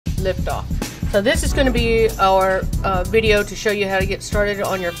liftoff. So this is going to be our video to show you how to get started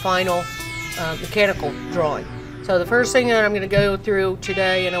on your final mechanical drawing. So the first thing that I'm going to go through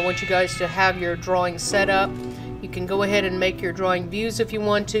today, and I want you guys to have your drawing set up. You can go ahead and make your drawing views if you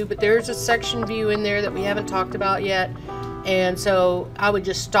want to, but there's a section view in there that we haven't talked about yet, and so I would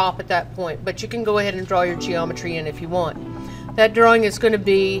just stop at that point. But you can go ahead and draw your geometry in if you want. That drawing is going to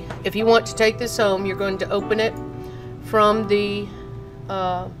be, if you want to take this home, you're going to open it from the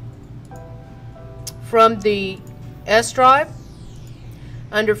S drive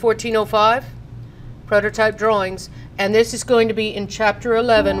under 1405 prototype drawings, and this is going to be in chapter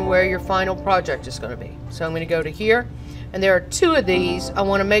 11 where your final project is going to be. So I'm going to go to here, and there are two of these. I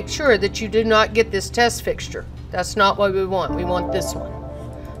want to make sure that you do not get this test fixture. That's not what we want. We want this one.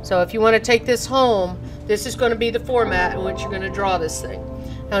 So if you want to take this home, this is going to be the format in which you're going to draw this thing.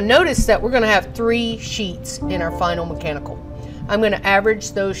 Now notice that we're going to have 3 sheets in our final mechanical. I'm going to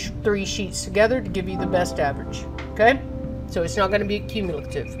average those 3 sheets together to give you the best average. Okay? So it's not going to be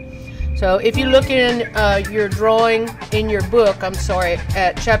cumulative. So if you look in your drawing in your book,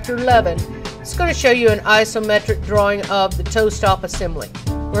 at chapter 11, it's going to show you an isometric drawing of the toe stop assembly.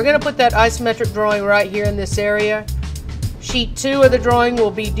 We're going to put that isometric drawing right here in this area. Sheet 2 of the drawing will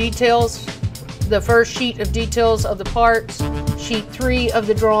be details, the first sheet of details of the parts. Sheet 3 of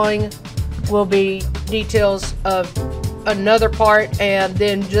the drawing will be details of another part, and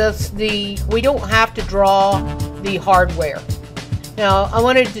then just we don't have to draw the hardware. Now, I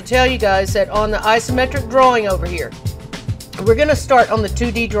wanted to tell you guys that on the isometric drawing over here, we're going to start on the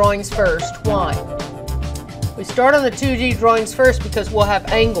 2D drawings first. Why? We start on the 2D drawings first because we'll have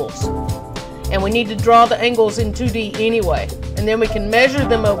angles, and we need to draw the angles in 2D anyway, and then we can measure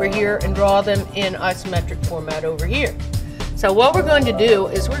them over here and draw them in isometric format over here. So what we're going to do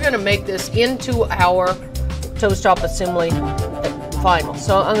is we're going to make this into our toe stop assembly final.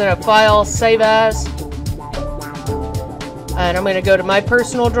 So I'm going to file, save as, and I'm going to go to my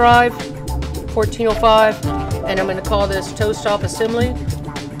personal drive, 1405, and I'm going to call this toe stop assembly.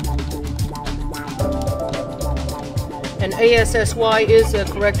 And ASSY is the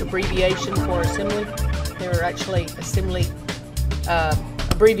correct abbreviation for assembly. There are actually assembly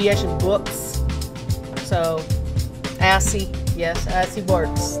abbreviation books. So ASSI, yes, ASSI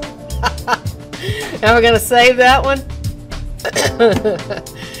works. Now we're going to save that one.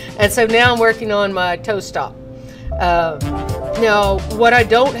 And so now I'm working on my toe stop. Now, what I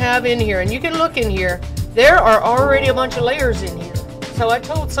don't have in here, and you can look in here, there are already a bunch of layers in here. So I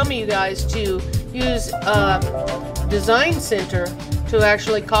told some of you guys to use Design Center to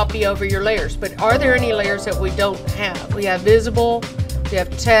actually copy over your layers. But are there any layers that we don't have? We have visible, we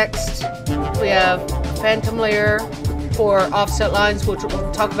have text, we have phantom layer for offset lines, which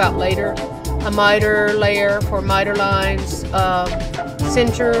we'll talk about later, a miter layer for miter lines,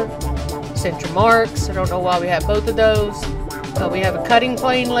 center marks. I don't know why we have both of those. We have a cutting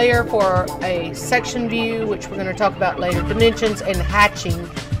plane layer for a section view, which we're going to talk about later, dimensions, and hatching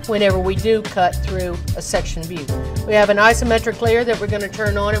whenever we do cut through a section view. We have an isometric layer that we're going to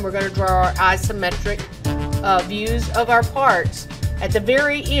turn on, and we're going to draw our isometric views of our parts at the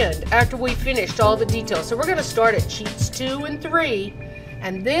very end after we finished all the details. So we're going to start at sheets 2 and 3,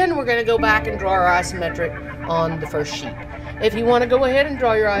 and then we're going to go back and draw our isometric on the first sheet. If you want to go ahead and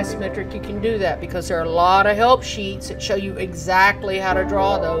draw your isometric, you can do that because there are a lot of help sheets that show you exactly how to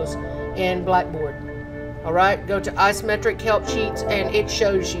draw those in Blackboard. Alright, go to isometric help sheets and it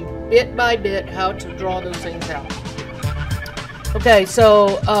shows you bit by bit how to draw those things out. Okay,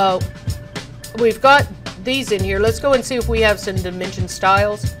 so we've got these in here. Let's go and see if we have some dimension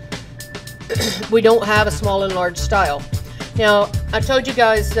styles. We don't have a small and large style. Now, I told you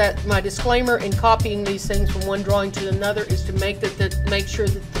guys that my disclaimer in copying these things from one drawing to another is to make sure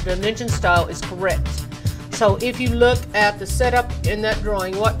that the dimension style is correct. So if you look at the setup in that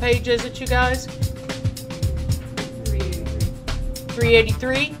drawing, what page is it, you guys?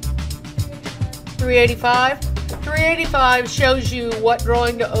 383? 385? 385 shows you what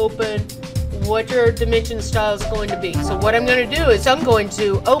drawing to open, what your dimension style is going to be. So what I'm going to do is I'm going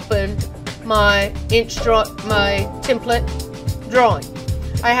to open my template drawing.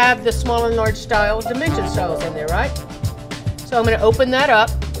 I have the small and large style dimension styles in there, right? So I'm going to open that up.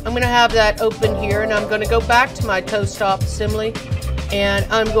 I'm going to have that open here, and I'm going to go back to my toe stop assembly, and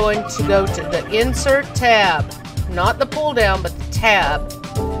I'm going to go to the Insert tab, not the pull down, but the tab.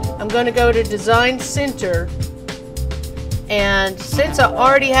 I'm going to go to Design Center, and since I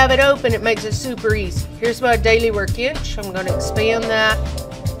already have it open, it makes it super easy. Here's my daily work inch. I'm going to expand that,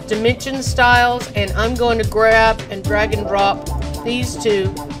 dimension styles, and I'm going to grab and drag and drop these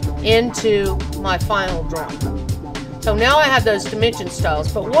two into my final drawing. So now I have those dimension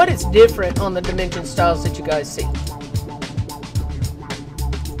styles, but what is different on the dimension styles that you guys see?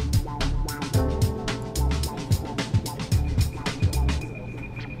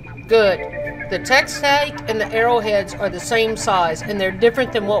 Good. The text height and the arrowheads are the same size, and they're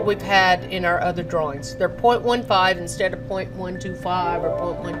different than what we've had in our other drawings. They're 0.15 instead of 0.125 or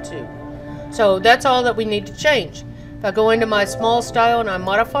 0.12. So that's all that we need to change. If I go into my small style and I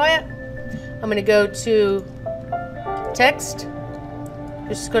modify it, I'm going to go to text.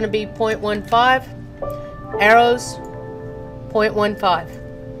 This is going to be 0.15. Arrows,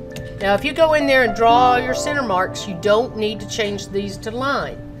 0.15. Now if you go in there and draw your center marks, you don't need to change these to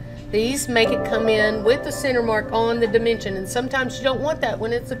line. These make it come in with the center mark on the dimension, and sometimes you don't want that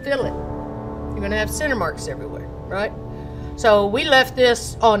when it's a fillet. You're going to have center marks everywhere, right? So we left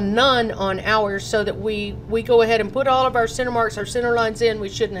this on none on ours so that we go ahead and put all of our center marks, our center lines in. We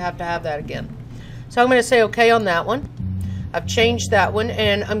shouldn't have to have that again. So I'm going to say OK on that one. I've changed that one,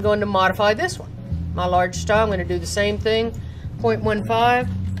 and I'm going to modify this one. My large style, I'm going to do the same thing, 0.15.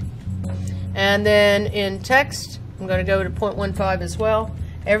 And then in text, I'm going to go to 0.15 as well.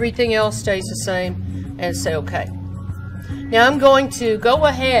 Everything else stays the same, and say OK. Now I'm going to go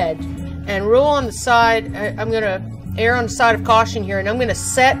ahead and rule on the side. I'm going to err on the side of caution here, and I'm going to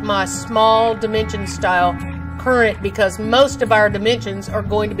set my small dimension style current, because most of our dimensions are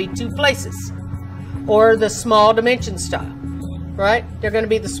going to be 2 places, or the small dimension style, right? They're going to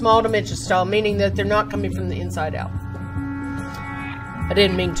be the small dimension style, meaning that they're not coming from the inside out. I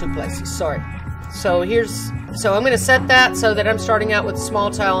didn't mean 2 places, sorry. So I'm going to set that so that I'm starting out with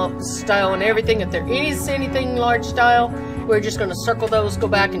small style and everything. If there is anything large style, we're just going to circle those, go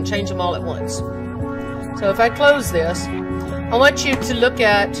back and change them all at once. So if I close this, I want you to look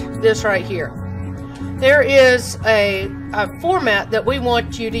at this right here. There is a format that we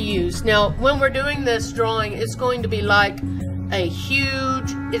want you to use. Now, when we're doing this drawing, it's going to be like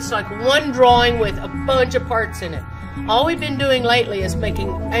it's like one drawing with a bunch of parts in it. All we've been doing lately is making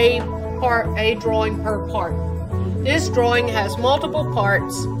a drawing per part. This drawing has multiple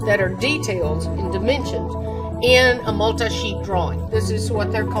parts that are detailed and dimensioned in a multi-sheet drawing. This is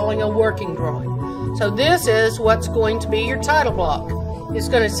what they're calling a working drawing. So this is what's going to be your title block. It's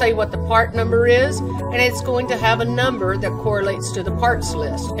going to say what the part number is, and it's going to have a number that correlates to the parts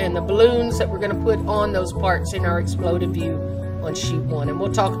list and the balloons that we're going to put on those parts in our exploded view on sheet 1, and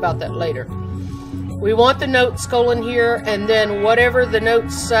we'll talk about that later. We want the notes colon here, and then whatever the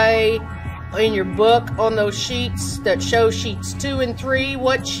notes say in your book on those sheets that show sheets 2 and 3,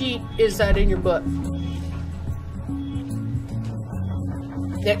 what sheet is that in your book?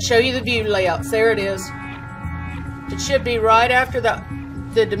 That show you the view layouts. There it is. It should be right after the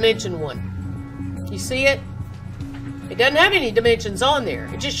dimension one. You see it? It doesn't have any dimensions on there.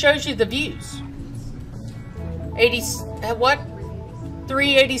 It just shows you the views.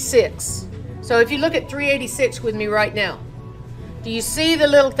 386. So if you look at 386 with me right now, do you see the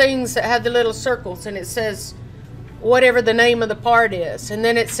little things that have the little circles, and it says whatever the name of the part is, and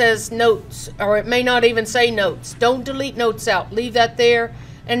then it says notes, or it may not even say notes. Don't delete notes out. Leave that there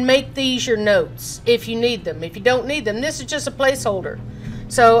and make these your notes if you need them. If you don't need them, this is just a placeholder.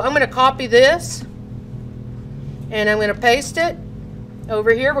 So I'm going to copy this, and I'm going to paste it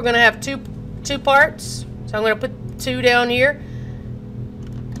over here. We're going to have two parts, so I'm going to put 2 down here,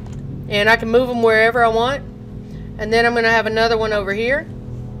 and I can move them wherever I want. And then I'm going to have another one over here,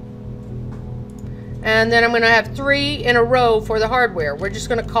 and then I'm going to have 3 in a row for the hardware. We're just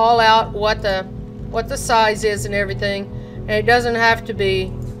going to call out what the size is and everything, and it doesn't have to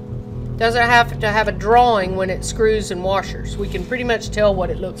have a drawing when it screws and washers. We can pretty much tell what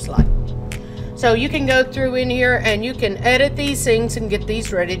it looks like. So you can go through in here and you can edit these things and get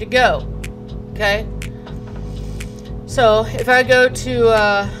these ready to go. Okay. So if I go to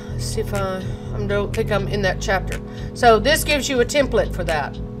let's see if I don't think I'm in that chapter. So this gives you a template for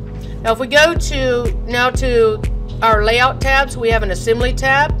that. Now if we go to our layout tabs, we have an assembly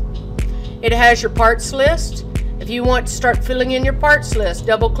tab. It has your parts list. If you want to start filling in your parts list,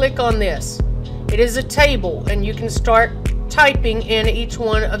 double click on this. It is a table, and you can start typing in each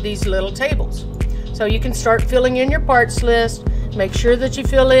one of these little tables. So you can start filling in your parts list. Make sure that you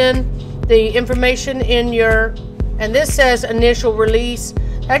fill in the information in your, and this says initial release.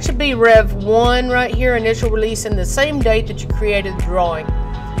 That should be Rev 1 right here, initial release, and the same date that you created the drawing.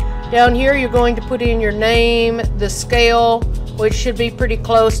 Down here you're going to put in your name, the scale, which should be pretty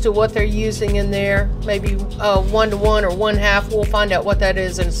close to what they're using in there, maybe 1:1 or 1/2. We'll find out what that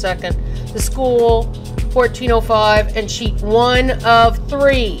is in a second. The school, 1405, and sheet 1 of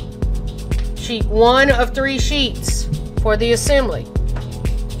 3. Sheet 1 of 3 sheets for the assembly.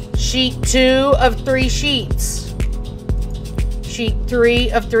 Sheet 2 of 3 sheets sheet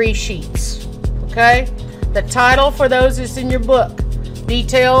 3 of 3 sheets. Okay? The title for those is in your book.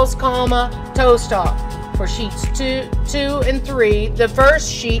 Details, comma, toe stop. For sheets 2 and 3, the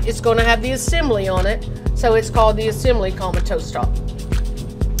first sheet is going to have the assembly on it, so it's called the assembly, comma, toe stop.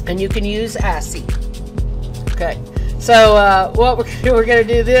 And you can use ASCII. Okay, so what we're going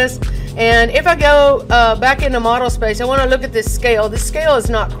to do this, and if I go back into model space, I want to look at this scale. This scale is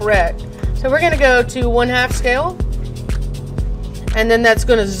not correct, so we're going to go to 1/2 scale, and then that's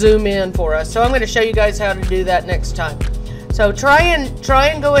going to zoom in for us. So I'm going to show you guys how to do that next time. So try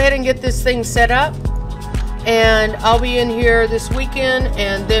and go ahead and get this thing set up. And I'll be in here this weekend,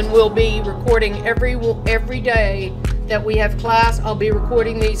 and then we'll be recording every day that we have class. I'll be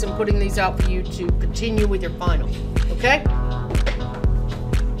recording these and putting these out for you to continue with your final. Okay?